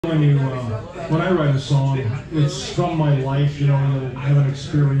When I write a song, it's from my life, you know, you'll have an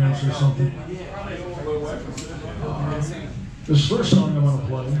experience or something. This first song I'm going to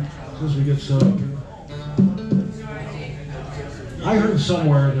play, as we get set up here. I heard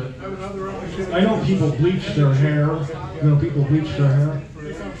somewhere that, I know people bleach their hair, you know, people bleach their hair,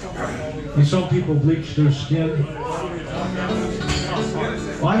 and some people bleach their skin.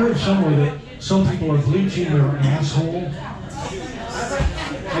 Well, I heard somewhere that some people are bleaching their asshole.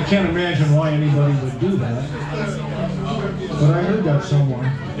 I can't imagine why anybody would do that, but I heard that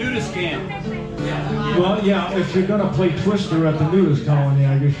somewhere. Nudist camp. Well, yeah, if you're going to play Twister at the nudist colony,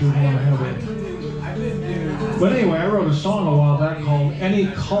 I guess you'd want to have it. But anyway, I wrote a song a while back called Any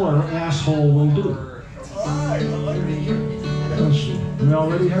Color Asshole Will Do. We all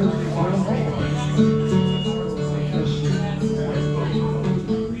ready here?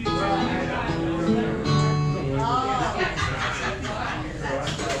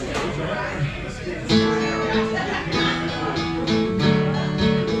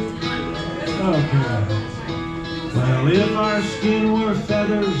 Well, if our skin were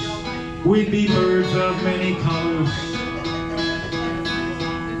feathers, we'd be birds of many colors.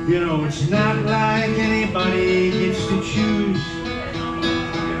 You know, it's not like anybody gets to choose.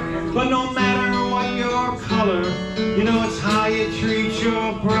 But no matter what your color, you know, it's how you treat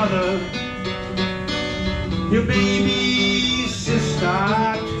your brother, your baby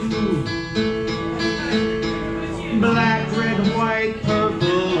sister too. Black, red, white,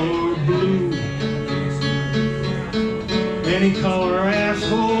 purple, or blue. Any color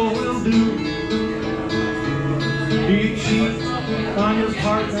asshole will do. Do you cheat on your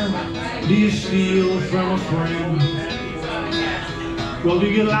partner? Do you steal from a friend? Well, do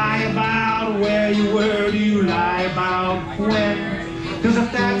you lie about where you were? Do you lie about when? Because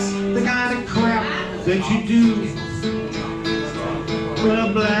if that's the kind of crap that you do,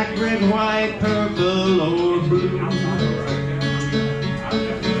 well, black, red, white, purple, or blue.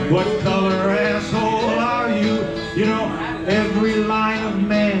 What color asshole are you? You know, every line of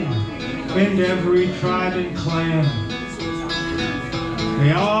man and every tribe and clan,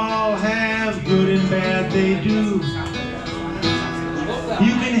 they all have good and bad, they do.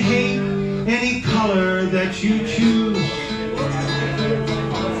 You can hate any color that you choose,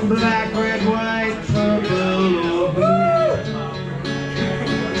 black, red, white, purple, or blue.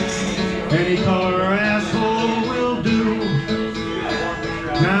 Any color asshole will do.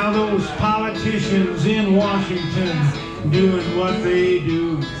 Now those politicians in Washington doing what they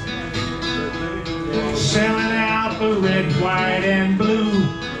do, selling out the red, white, and blue.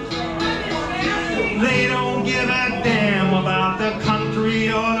 They don't give a damn about the country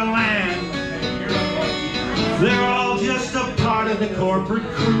or the land. They're all just a part of the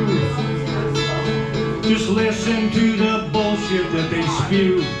corporate crew. Just listen to the bullshit that they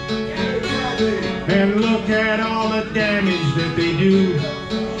spew, and look at all the damage that they do.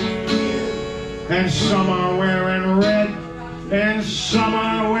 And some are wearing red, and some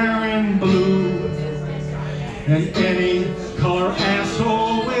are wearing blue. And any color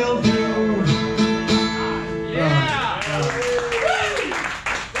asshole will do.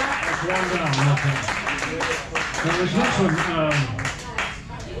 That's one down. Now this next one,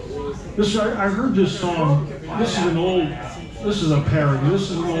 I heard this song. This is a parody. This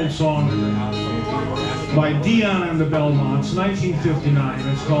is an old song by Dion and the Belmonts, 1959.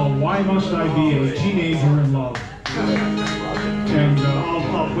 It's called Why Must I Be a Teenager in Love? And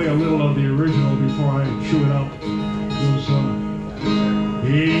I'll play a little of the original before I chew it up.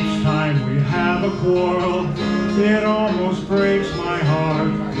 Each time we have a quarrel, it almost breaks my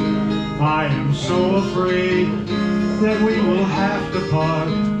heart. I am so afraid that we will have to part.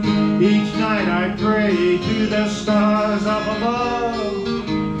 Each night I pray to the stars up above.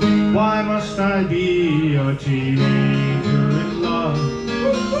 Why must I be a teenager in love?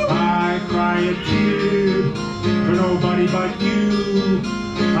 I cry a tear for nobody but you.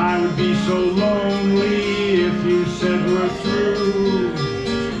 I would be so lonely if you said we're through.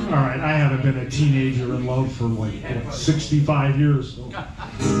 Alright, I haven't been a teenager in love for like 65 years. So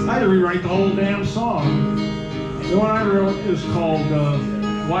I had to rewrite the whole damn song. The one I wrote is called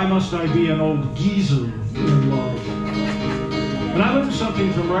Why Must I Be an Old Geezer in Love? And I learned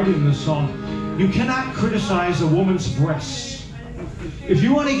something from writing this song. You cannot criticize a woman's breasts. If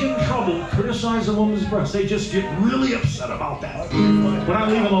you want to get in trouble, criticize a woman's breasts. They just get really upset about that. But I'm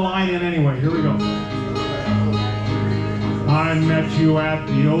leaving the line in anyway. Here we go. I met you at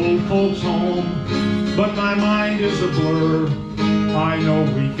the old folks' home, but my mind is a blur. I know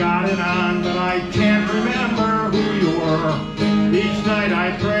we got it on, but I can't remember who you were. Each night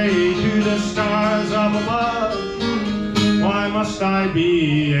I pray to the stars up above. Why must I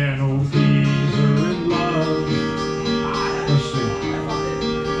be an old geezer in love? Let's see.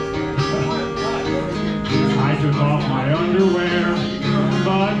 I took off my underwear,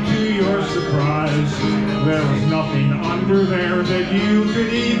 but to your surprise, there was nothing under there that you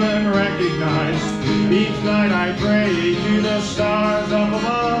could even recognize. Each night I pray to the stars up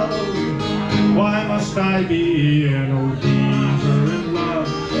above. Why must I be an old geezer in love?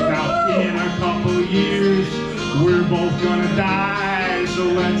 Now in a couple years, we're both gonna die, so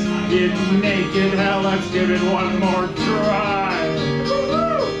let's get naked. Hell, let's give it one more try.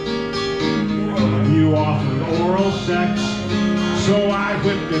 You offered oral sex, so I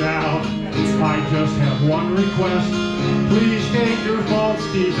whipped it out. I just have one request. Please take your false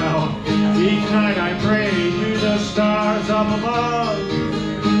teeth out. Each night I pray to the stars up above.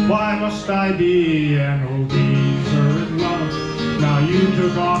 Why must I be an old geezer in love? Now you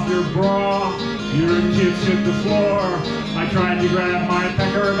took off your bra, your tits hit the floor. I tried to grab my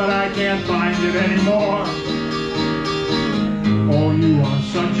pecker, but I can't find it anymore. Oh, you are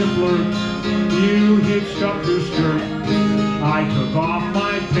such a flirt. You hitched up your skirt. I took off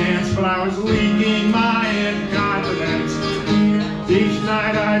my pants, but I was leaking my incontinence. Each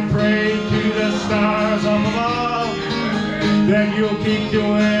night I pray to the stars up above that you'll keep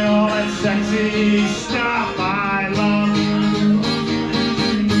doing all that sexy stuff I love.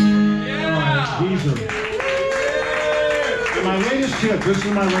 Yeah. These are my latest hit. This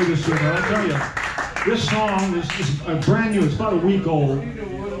is my latest hit. And I tell you, this song is brand new. It's about a week old.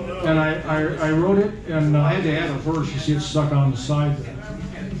 And I wrote it, and I had to add a verse. You see it stuck on the side there.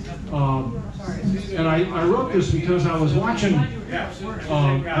 And I wrote this because I was watching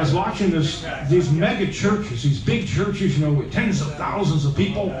these mega churches, these big churches, you know, with tens of thousands of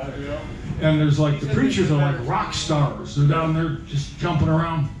people. And there's like, the preachers are like rock stars. They're down there just jumping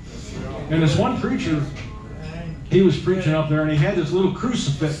around. And this one preacher, he was preaching up there, and he had this little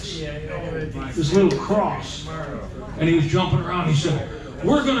crucifix, this little cross. And he was jumping around. He said,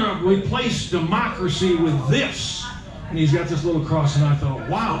 "We're going to replace democracy with this." And he's got this little cross, and I thought,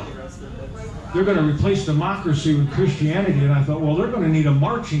 wow, they're going to replace democracy with Christianity. And I thought, well, they're going to need a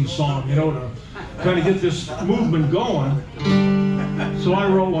marching song, you know, to kind of get this movement going. So I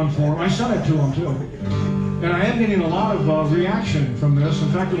wrote one for him. I sent it to him, too. And I am getting a lot of reaction from this. In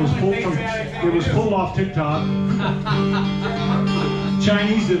fact, it was pulled off TikTok.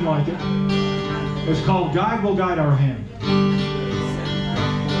 Chinese didn't like it. It's called "God Will Guide Our Hand."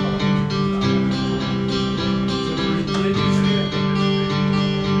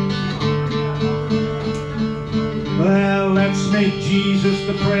 Well, let's make Jesus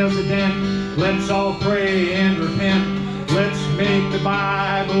the president. Let's all pray and repent. Let's make the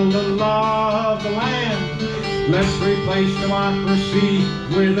Bible the law of the land. Let's replace democracy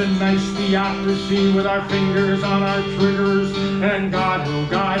with a nice theocracy, with our fingers on our triggers, and God will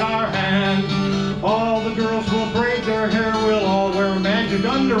guide our hand. All the girls will braid their hair, we'll all wear magic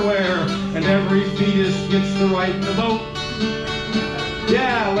underwear, and every fetus gets the right to vote.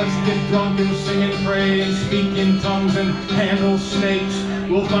 Yeah, let's get drunk and sing and pray and speak in tongues and handle snakes.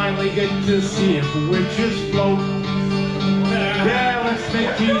 We'll finally get to see if witches float. Yeah, let's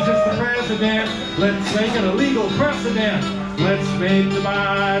make Jesus the president. Let's make it a legal precedent. Let's make the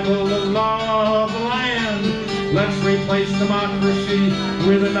Bible the law of the land. Let's replace democracy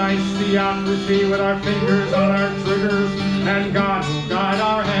with a nice theocracy, with our fingers on our triggers, and God will guide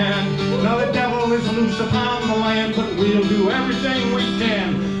our hand. Now the devil is loose upon the land, but we'll do everything we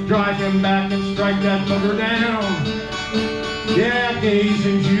can. Drive him back and strike that bugger down. Yeah, gays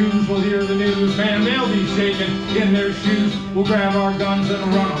and Jews will hear the news, man, they'll be shaking in their shoes. We'll grab our guns and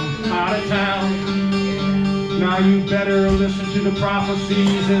run them out of town. Now you better listen to the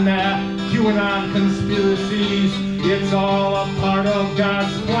prophecies and that QAnon conspiracies. It's all a part of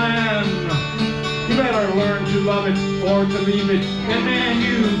God's plan. You better learn to love it or to leave it. And man,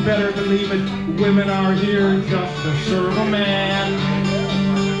 you better believe it, women are here just to serve a man.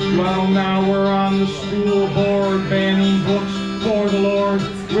 Well, now we're on the school board banning books for the Lord.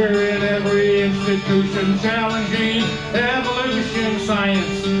 We're in every institution challenging evolution.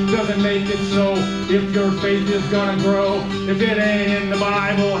 Science doesn't make it so. If your faith is gonna grow, if it ain't in the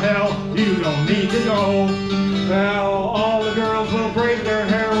Bible, hell, you don't need to go. Well, all the girls will braid their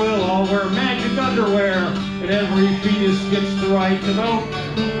hair, we'll all wear magic underwear, and every fetus gets the right to vote.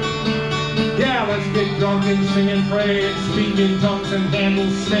 Yeah, let's get drunk and sing and pray and speak in tongues and handle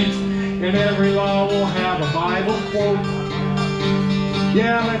snakes, and every law will have a Bible quote.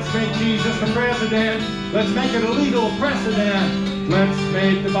 Yeah, let's make Jesus the president. Let's make it a legal precedent. Let's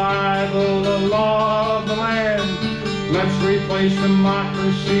make the Bible the law of the land. Let's replace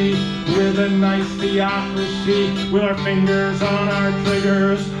democracy with a nice theocracy, with our fingers on our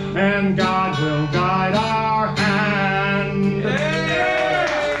triggers, and God will guide